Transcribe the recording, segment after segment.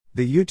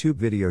The YouTube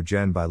video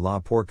Gen by La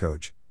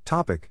Porkoj.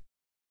 Topic.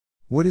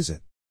 What is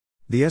it?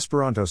 The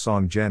Esperanto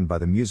song Gen by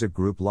the music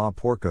group La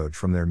Porkoj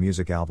from their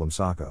music album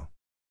Sako.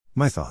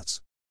 My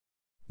thoughts.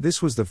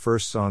 This was the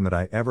first song that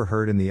I ever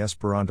heard in the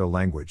Esperanto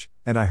language,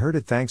 and I heard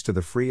it thanks to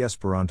the free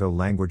Esperanto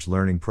language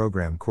learning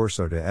program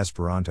Corso de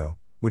Esperanto,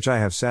 which I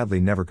have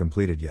sadly never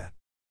completed yet.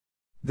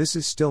 This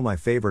is still my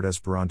favorite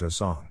Esperanto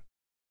song.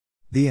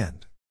 The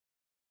end.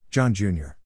 John Jr.